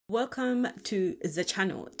Welcome to the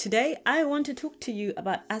channel. Today I want to talk to you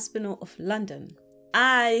about ASPINAL of London.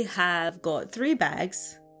 I have got 3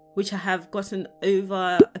 bags which I have gotten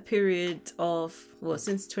over a period of, well,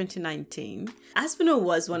 since 2019. ASPINAL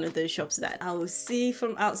was one of those shops that I will see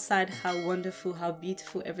from outside how wonderful, how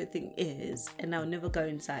beautiful everything is, and I'll never go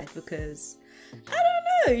inside because I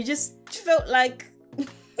don't know, it just felt like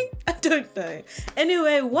I don't know.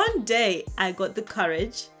 Anyway, one day I got the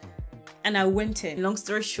courage and I went in. Long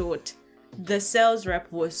story short, the sales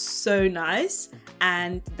rep was so nice,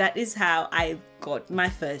 and that is how I got my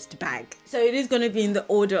first bag. So it is going to be in the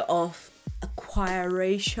order of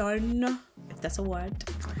acquiration, if that's a word.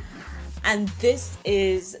 And this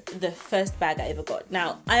is the first bag I ever got.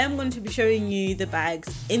 Now, I am going to be showing you the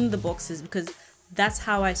bags in the boxes because that's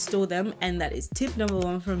how I store them, and that is tip number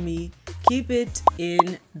 1 from me. Keep it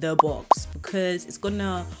in the box because it's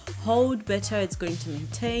gonna hold better, it's going to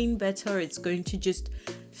maintain better, it's going to just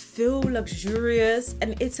feel luxurious,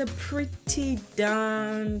 and it's a pretty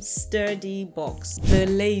damn sturdy box. The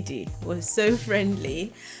lady was so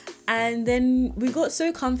friendly, and then we got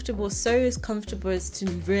so comfortable as to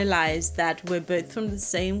realize that we're both from the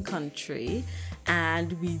same country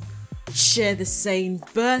and we share the same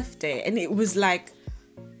birthday, and it was like,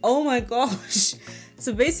 oh my gosh.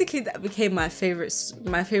 So basically that became my favorite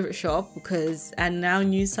shop because I now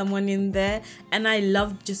knew someone in there, and I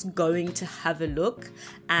loved just going to have a look,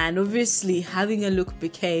 and obviously having a look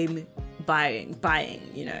became buying,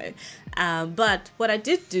 you know. But what I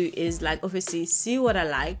did do is, like, obviously see what I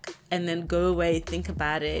like and then go away, think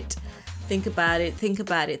about it, watch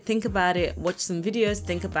some videos,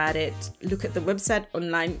 think about it, look at the website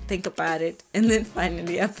online, think about it, and then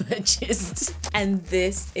finally I purchased. And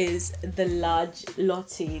this is the large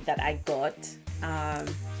Lottie that I got.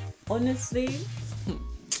 Honestly,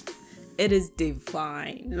 it is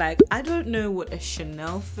divine. Like, I don't know what a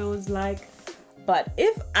Chanel feels like, but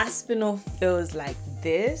if ASPINAL feels like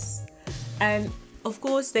this, and of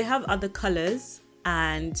course they have other colors,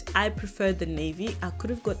 and I prefer the navy. I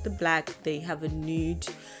could have got the black. They have a nude,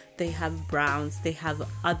 they have browns, they have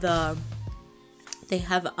other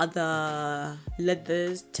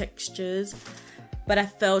leathers, textures, but I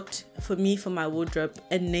felt for my wardrobe,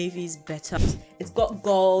 a navy is better. It's got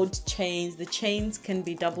gold chains. The chains can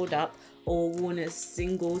be doubled up or worn as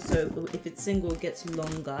single, so if it's single it gets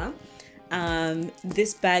longer.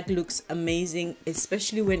 This bag looks amazing,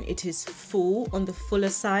 especially when it is full, on the fuller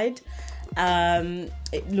side.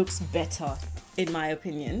 It looks better in my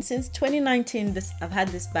opinion. Since 2019 I've had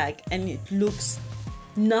this bag, and it looks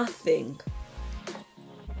nothing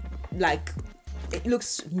like, it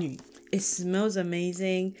looks new. It smells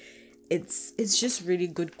amazing. It's just really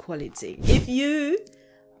good quality. If you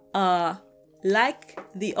are like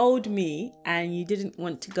the old me and you didn't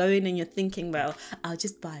want to go in and you're thinking, well, I'll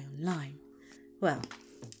just buy online, well,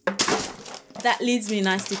 that leads me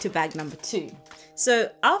nicely to bag number 2.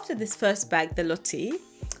 So after this first bag, the Lottie,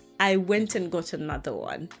 I went and got another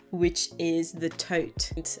one, which is the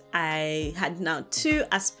Tote. I had now 2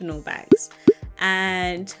 ASPINAL bags,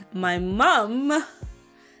 and my mum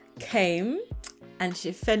came and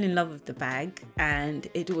she fell in love with the bag, and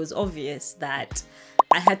it was obvious that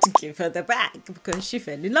I had to give her the bag because she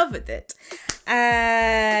fell in love with it.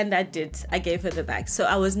 And I did. I gave her the bag. So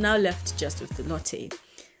I was now left just with the Lottie.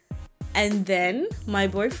 And then my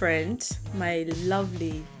boyfriend, my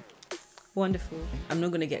lovely, wonderful, I'm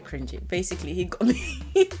not gonna get cringy. Basically, he got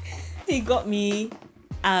me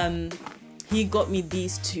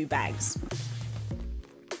these 2 bags.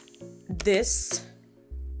 This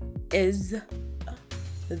is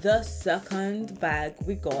the second bag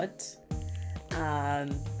we got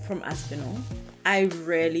from ASPINAL. I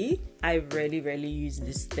rarely use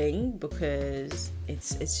this thing because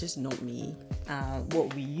it's just not me.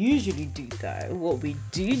 What we usually do though, what we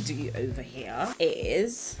do over here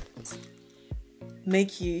is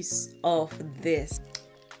make use of this,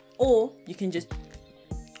 or you can just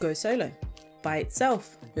go solo by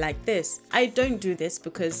itself like this. I don't do this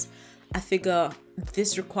because I figure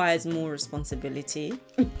this requires more responsibility.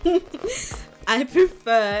 I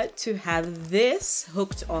prefer to have this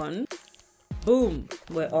hooked on. Boom,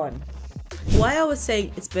 we're on. Why I was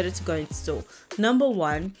saying it's better to go in store. Number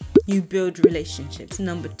 1, you build relationships.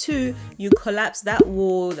 Number 2, you collapse that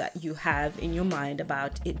wall that you have in your mind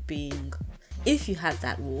about it being, if you have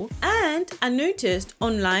that wall. And I noticed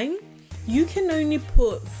online, you can only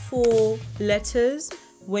put 4 letters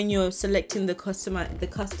when you're selecting the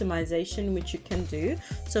customization, which you can do.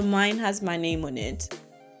 So mine has my name on it.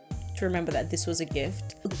 to remember that this was a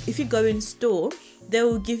gift. If you go in store, they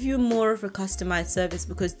will give you more of a customized service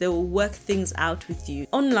because they will work things out with you.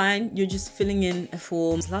 Online, you're just filling in a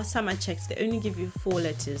form. Last time I checked, they only give you 4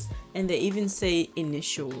 letters and they even say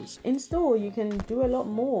initials. In store, you can do a lot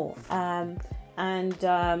more. I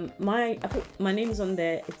put my name is on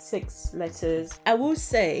there. It's 6 letters. I will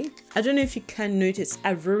say, I don't know if you can notice,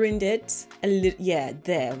 I ruined it a little. Yeah,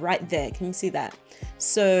 there, right there. Can you see that?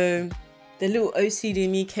 So the little OCD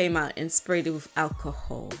me came out and sprayed it with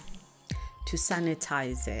alcohol to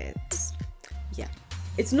sanitize it. Yeah,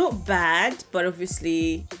 it's not bad, but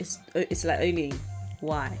obviously it's like only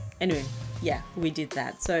why. Anyway, yeah, we did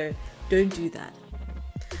that. So don't do that.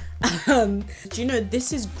 Do you know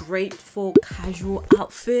this is great for casual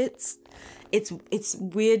outfits? It's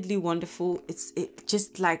weirdly wonderful. It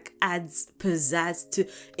just like adds pizzazz to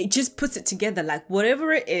it, just puts it together. Like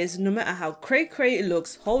whatever it is, no matter how cray it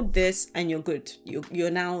looks, hold this and you're good.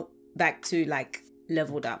 You're now back to like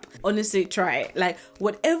leveled up. Honestly, try it. Like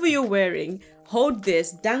whatever you're wearing, hold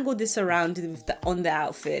this, dangle this around on the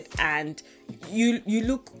outfit, and you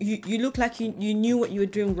look like you knew what you were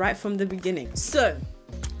doing right from the beginning. So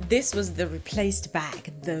this was the replaced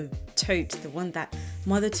bag, the tote, the one that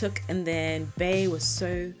mother took, and then Bae was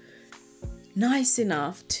so nice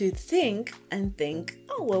enough to think,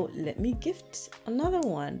 oh well, let me gift another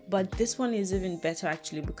one. But this one is even better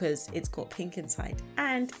actually because it's got pink inside,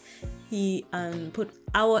 and he put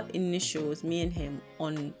our initials, me and him,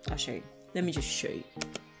 on. I'll show you. Let me just show you.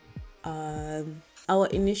 Our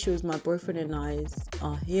initials, my boyfriend and I's,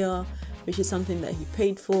 are here, which is something that he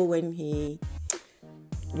paid for when he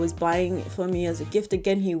was buying it for me as a gift.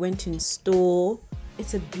 Again, he went in store.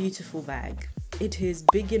 It's a beautiful bag. It is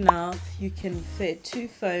big enough. You can fit 2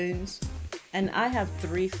 phones, and I have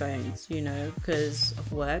 3 phones, you know, because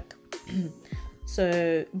of work.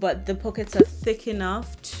 So, but the pockets are thick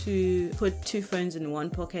enough to put 2 phones in one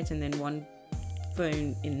pocket and then 1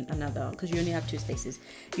 phone in another, because you only have 2 spaces.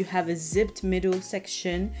 You have a zipped middle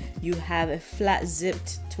section, you have a flat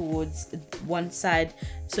zipped towards one side,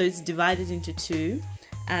 so it's divided into 2.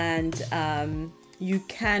 And you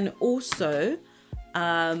can also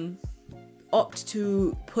opt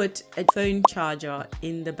to put a phone charger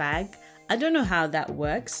in the bag. I don't know how that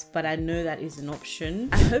works, but I know that is an option.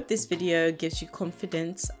 I hope this video gives you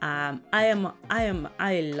confidence. I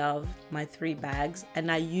love my 3 bags, and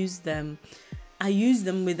I use them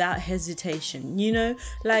without hesitation. You know,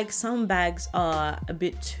 like some bags are a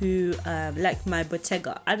bit too like my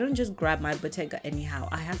Bottega. I don't just grab my Bottega anyhow.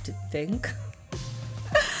 I have to think.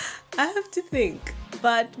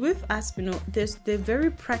 But with Aspinal, they're very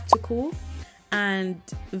practical and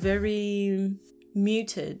very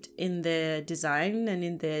muted in their design and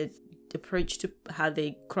in their approach to how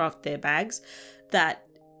they craft their bags, that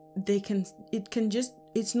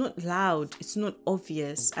it's not loud, it's not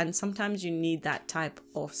obvious, and sometimes you need that type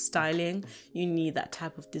of styling, you need that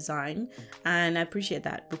type of design, and I appreciate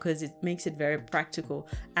that because it makes it very practical.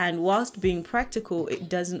 And whilst being practical, it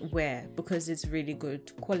doesn't wear because it's really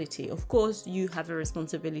good quality. Of course, you have a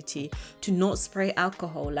responsibility to not spray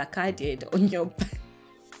alcohol like I did on your bag.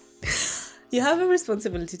 You have a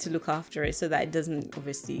responsibility to look after it so that it doesn't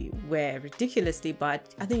obviously wear ridiculously,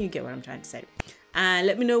 but I think you get what I'm trying to say. And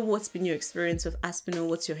let me know what's been your experience with Aspinal.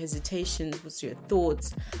 What's your hesitations? What's your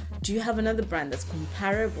thoughts? Do you have another brand that's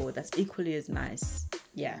comparable, that's equally as nice?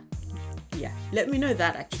 Yeah, let me know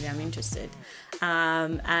that. Actually, I'm interested.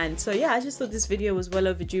 And so yeah, I just thought this video was well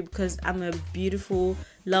overdue because I'm a beautiful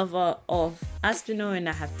lover of Aspinal and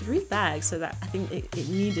I have 3 bags, so that I think it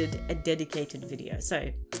needed a dedicated video.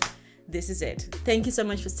 So this is it. Thank you so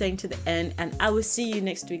much for staying to the end, and I will see you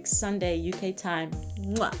next week, Sunday, UK time.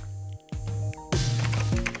 Mwah.